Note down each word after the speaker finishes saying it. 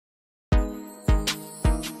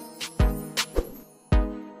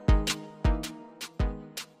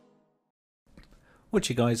Watch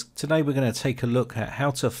you guys, today we're going to take a look at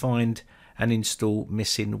how to find and install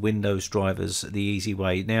missing Windows drivers the easy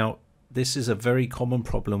way. Now this is a very common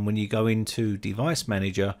problem when you go into Device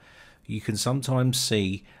Manager. You can sometimes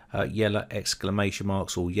see yellow exclamation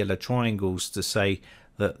marks or yellow triangles to say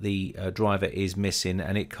that the driver is missing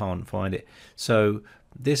and it can't find it. So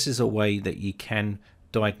this is a way that you can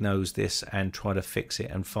diagnose this and try to fix it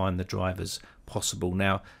and find the drivers possible.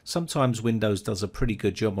 Now sometimes Windows does a pretty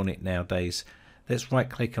good job on it nowadays. Let's right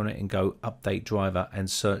click on it and go update driver and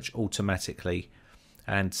search automatically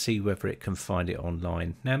and see whether it can find it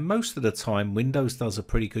online. Now most of the time Windows does a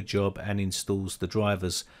pretty good job and installs the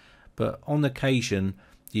drivers, but on occasion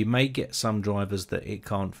you may get some drivers that it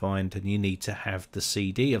can't find and you need to have the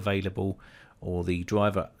CD available, or the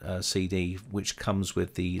driver CD which comes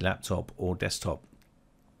with the laptop or desktop.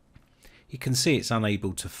 You can see it's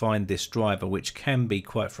unable to find this driver, which can be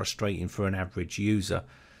quite frustrating for an average user.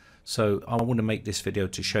 So I want to make this video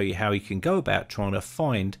to show you how you can go about trying to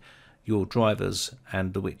find your drivers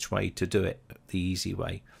and which way to do it the easy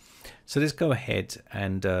way. So let's go ahead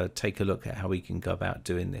and take a look at how we can go about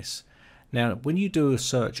doing this. Now when you do a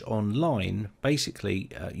search online,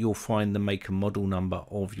 basically you'll find the make and model number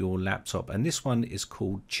of your laptop, and this one is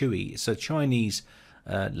called Chewy. It's a Chinese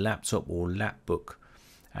laptop or lapbook,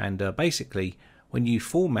 and basically when you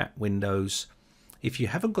format Windows, if you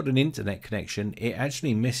haven't got an internet connection, it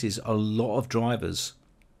actually misses a lot of drivers.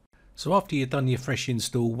 So after you've done your fresh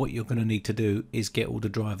install, what you're going to need to do is get all the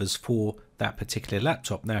drivers for that particular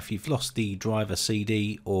laptop. Now if you've lost the driver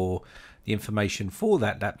CD or the information for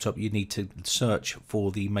that laptop, you need to search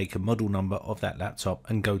for the make and model number of that laptop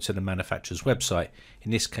and go to the manufacturer's website.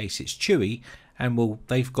 In this case it's Chewy, and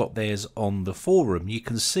they've got theirs on the forum. You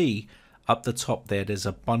can see up the top there's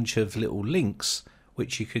a bunch of little links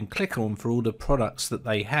which you can click on for all the products that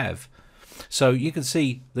they have. So you can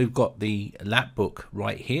see they've got the lapbook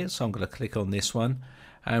right here, so I'm going to click on this one,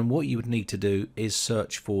 and what you would need to do is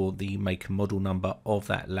search for the make and model number of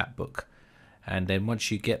that lapbook, and then once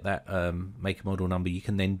you get that make and model number, you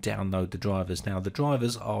can then download the drivers. Now the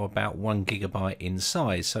drivers are about 1 GB in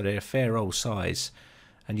size, so they're a fair old size,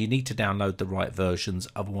 and you need to download the right versions,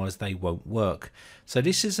 otherwise they won't work. So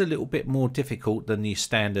this is a little bit more difficult than the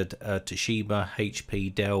standard Toshiba,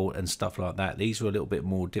 HP, Dell and stuff like that. These are a little bit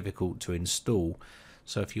more difficult to install,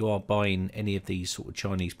 so if you are buying any of these sort of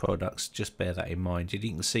Chinese products, just bear that in mind. You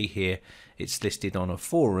can see here it's listed on a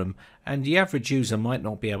forum, and the average user might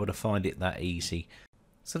not be able to find it that easy.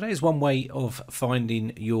 So that is one way of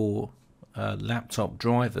finding your laptop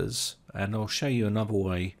drivers, and I'll show you another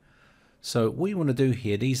way. So what you want to do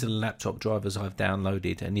here, these are the laptop drivers I've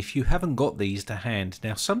downloaded, and if you haven't got these to hand,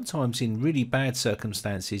 now sometimes in really bad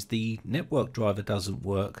circumstances the network driver doesn't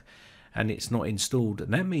work and it's not installed,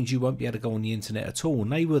 and that means you won't be able to go on the internet at all.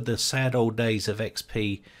 And they were the sad old days of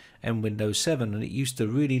XP and Windows 7, and it used to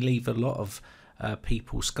really leave a lot of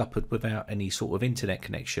people scuppered without any sort of internet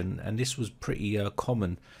connection, and this was pretty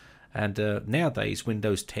common. And nowadays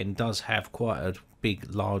Windows 10 does have quite a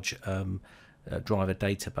big large driver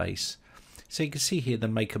database. So you can see here the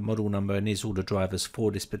make and model number, and here's all the drivers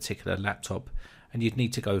for this particular laptop, and you'd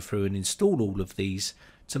need to go through and install all of these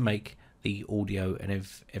to make the audio and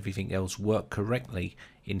everything else work correctly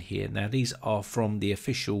in here. Now these are from the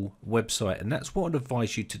official website, and that's what I'd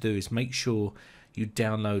advise you to do, is make sure you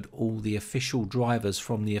download all the official drivers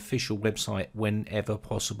from the official website whenever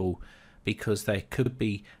possible, because there could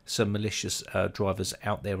be some malicious drivers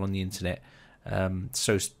out there on the internet.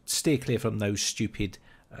 So steer clear from those stupid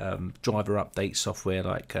driver update software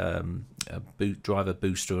like Driver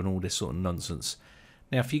Booster and all this sort of nonsense.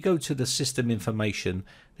 Now if you go to the system information,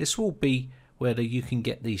 this will be where you can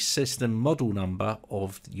get the system model number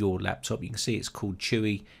of your laptop. You can see it's called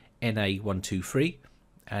Chewy NA123,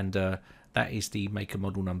 and that is the make and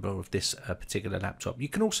model number of this particular laptop. You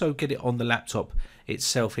can also get it on the laptop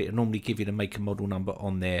itself. It will normally give you the make and model number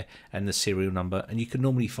on there and the serial number, and you can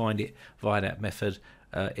normally find it via that method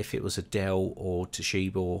if it was a Dell or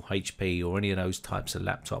Toshiba or HP or any of those types of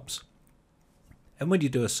laptops. And when you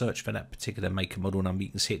do a search for that particular make and model number, you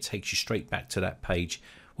can see it takes you straight back to that page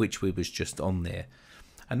which we was just on there,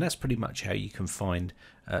 and that's pretty much how you can find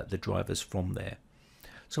the drivers from there.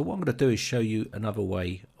 So what I'm going to do is show you another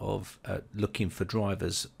way of looking for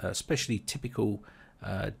drivers, especially typical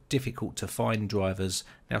difficult to find drivers.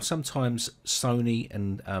 Now sometimes Sony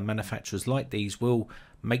and manufacturers like these will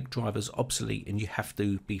make drivers obsolete, and you have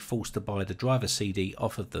to be forced to buy the driver CD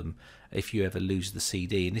off of them if you ever lose the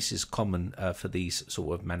CD, and this is common for these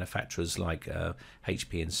sort of manufacturers like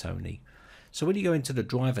HP and Sony. So when you go into the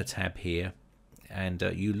driver tab here and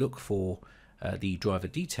you look for the driver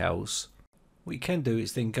details, What you can do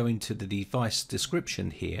is then go into the device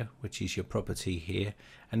description here, which is your property here,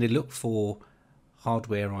 and then look for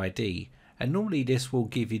hardware ID. And normally this will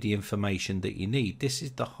give you the information that you need. This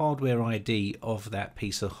is the hardware ID of that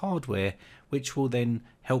piece of hardware, which will then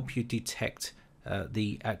help you detect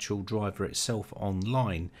the actual driver itself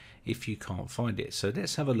online if you can't find it. So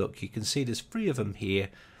let's have a look. You can see there's 3 of them here,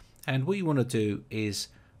 and what you want to do is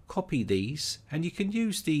copy these, and you can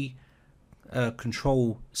use the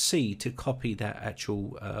Control C to copy that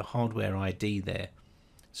actual hardware ID there.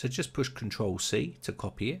 So just push Control C to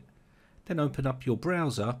copy it, then open up your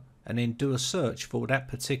browser and then do a search for that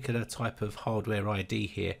particular type of hardware ID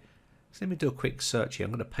here. So let me do a quick search here.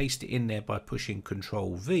 I'm going to paste it in there by pushing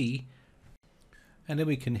Control V, and then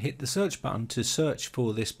we can hit the search button to search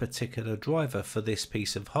for this particular driver for this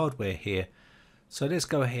piece of hardware here. So let's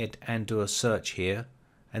go ahead and do a search here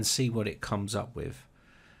and see what it comes up with.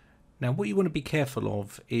 Now what you want to be careful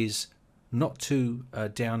of is not to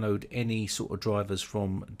download any sort of drivers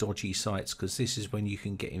from dodgy sites, because this is when you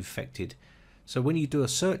can get infected. So when you do a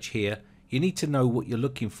search here, you need to know what you're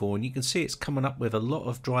looking for, and you can see it's coming up with a lot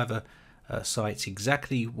of driver sites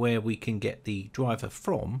exactly where we can get the driver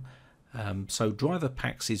from. So Driver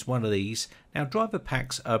Packs is one of these. Now Driver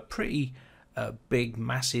Packs are pretty big,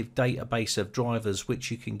 massive database of drivers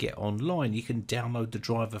which you can get online. You can download the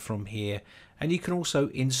driver from here, and you can also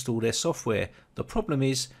install their software. The problem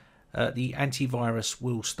is the antivirus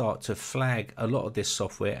will start to flag a lot of this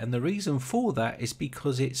software, and the reason for that is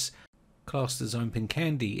because it's classed as Open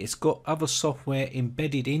Candy. It's got other software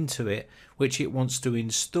embedded into it which it wants to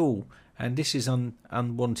install, and this is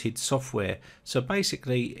unwanted software. So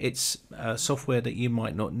basically it's software that you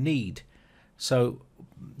might not need. So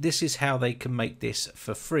this is how they can make this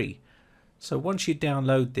for free. So once you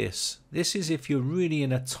download this is if you're really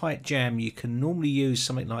in a tight jam. You can normally use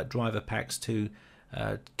something like Driver Packs to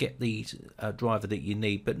get the driver that you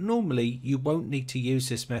need, but normally you won't need to use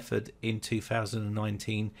this method in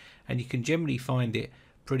 2019, and you can generally find it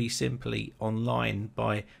pretty simply online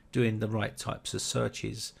by doing the right types of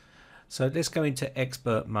searches. So let's go into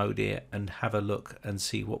expert mode here and have a look and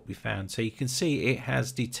see what we found. So you can see it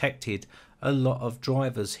has detected a lot of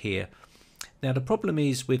drivers here. Now the problem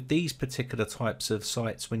is with these particular types of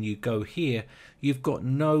sites, when you go here, you've got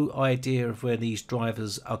no idea of where these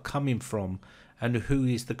drivers are coming from and who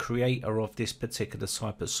is the creator of this particular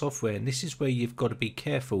type of software. And this is where you've got to be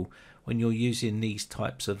careful when you're using these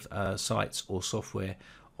types of sites or software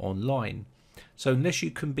online. So unless you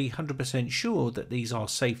can be 100% sure that these are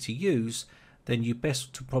safe to use, then you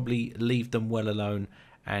best to probably leave them well alone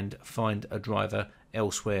and find a driver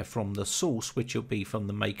elsewhere from the source, which will be from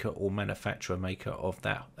the maker or manufacturer maker of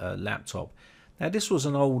that laptop. Now this was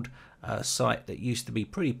an old site that used to be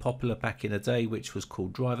pretty popular back in the day, which was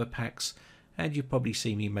called Driver Packs, and you've probably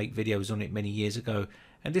seen me make videos on it many years ago,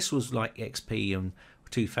 and this was like XP and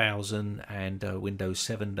 2000 and Windows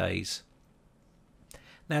 7 days.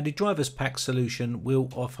 Now the Drivers Pack solution will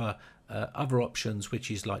offer other options,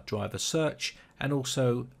 which is like driver search and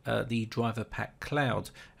also the Driver Pack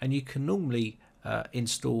Cloud, and you can normally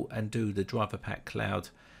install and do the Driver Pack Cloud.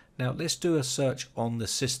 Now let's do a search on the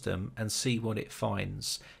system and see what it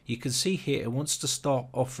finds. You can see here it wants to start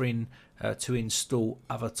offering to install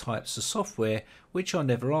other types of software which I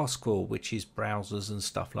never asked for, which is browsers and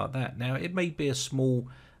stuff like that. Now it may be a small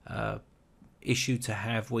issue to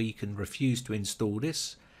have where you can refuse to install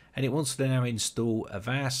this, and it wants to now install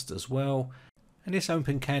Avast as well. And this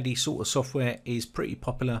Open Candy sort of software is pretty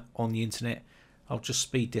popular on the internet. I'll just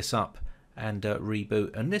speed this up and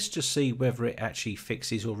reboot, and let's just see whether it actually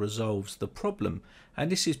fixes or resolves the problem.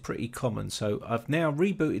 And this is pretty common. So I've now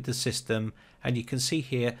rebooted the system, and you can see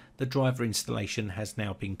here the driver installation has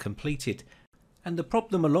now been completed. And the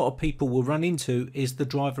problem a lot of people will run into is the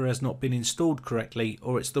driver has not been installed correctly,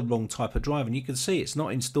 or it's the wrong type of driver. And you can see it's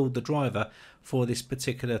not installed the driver for this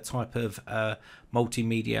particular type of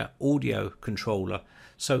multimedia audio controller.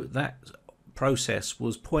 So that process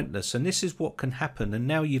was pointless, and this is what can happen. And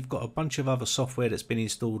now you've got a bunch of other software that's been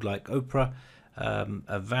installed like Opera,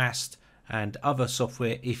 Avast and other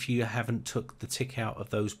software if you haven't took the tick out of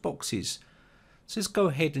those boxes. So let's go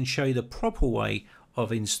ahead and show you the proper way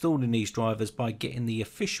of installing these drivers by getting the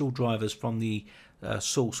official drivers from the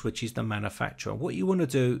source, which is the manufacturer. What you want to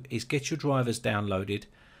do is get your drivers downloaded,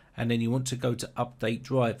 and then you want to go to update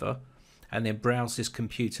driver and then browse this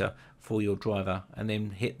computer for your driver, and then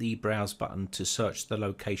hit the browse button to search the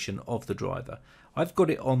location of the driver. I've got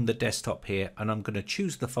it on the desktop here, and I'm going to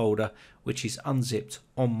choose the folder which is unzipped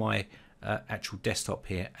on my actual desktop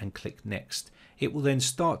here and click next. It will then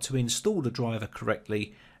start to install the driver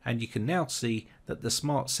correctly, and you can now see that the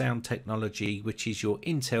Smart Sound technology, which is your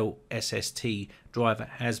Intel SST driver,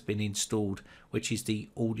 has been installed, which is the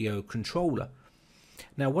audio controller.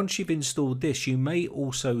 Now once you've installed this, you may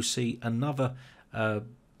also see another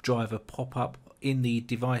driver pop up in the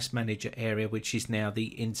device manager area, which is now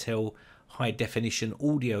the Intel high definition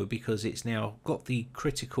audio, because it's now got the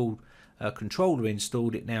critical controller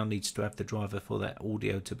installed. It now needs to have the driver for that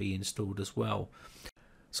audio to be installed as well.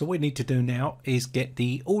 So what we need to do now is get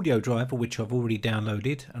the audio driver, which I've already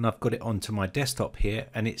downloaded, and I've got it onto my desktop here,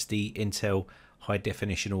 and it's the Intel high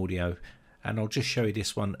definition audio, and I'll just show you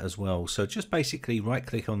this one as well. So just basically right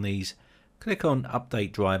click on these, click on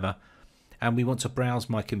update driver, and we want to browse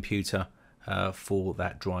my computer for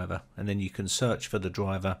that driver, and then you can search for the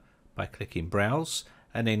driver by clicking browse,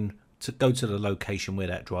 and then to go to the location where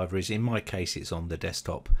that driver is. In my case it's on the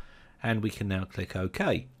desktop, and we can now click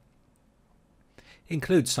OK.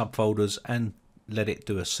 Include subfolders and let it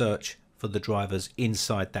do a search for the drivers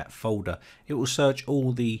inside that folder. It will search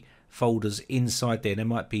all the folders inside there. There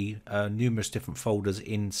might be numerous different folders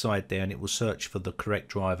inside there, and it will search for the correct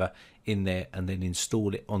driver in there and then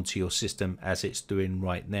install it onto your system as it's doing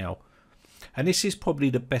right now. And this is probably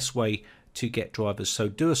the best way to get drivers. So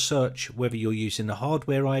do a search whether you're using the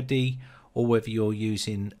hardware ID or whether you're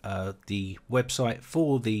using the website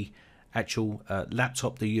for the actual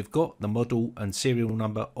laptop that you've got, the model and serial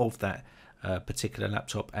number of that particular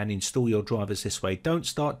laptop, and install your drivers this way. Don't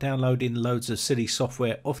start downloading loads of silly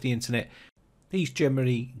software off the internet. These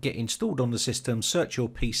generally get installed on the system. Search your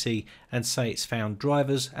PC and say it's found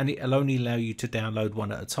drivers, and it'll only allow you to download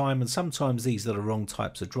one at a time, and sometimes these are the wrong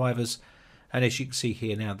types of drivers. And as you can see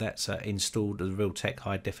here now, that's installed the Realtek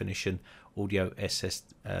high definition audio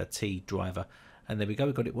SST driver. And there we go,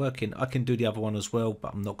 we've got it working. I can do the other one as well,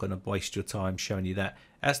 but I'm not going to waste your time showing you that.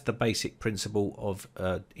 That's the basic principle of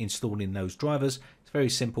installing those drivers. It's very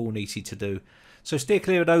simple and easy to do. So steer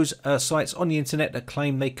clear of those sites on the internet that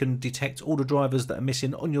claim they can detect all the drivers that are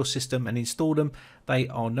missing on your system and install them. They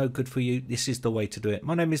are no good for you. This is the way to do it.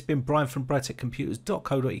 My name has been Brian from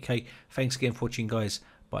briteccomputers.co.uk. Thanks again for watching, guys.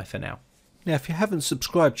 Bye for now. Now, if you haven't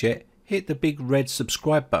subscribed yet, hit the big red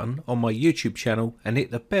subscribe button on my YouTube channel and hit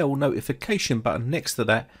the bell notification button next to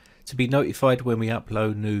that to be notified when we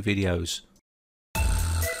upload new videos.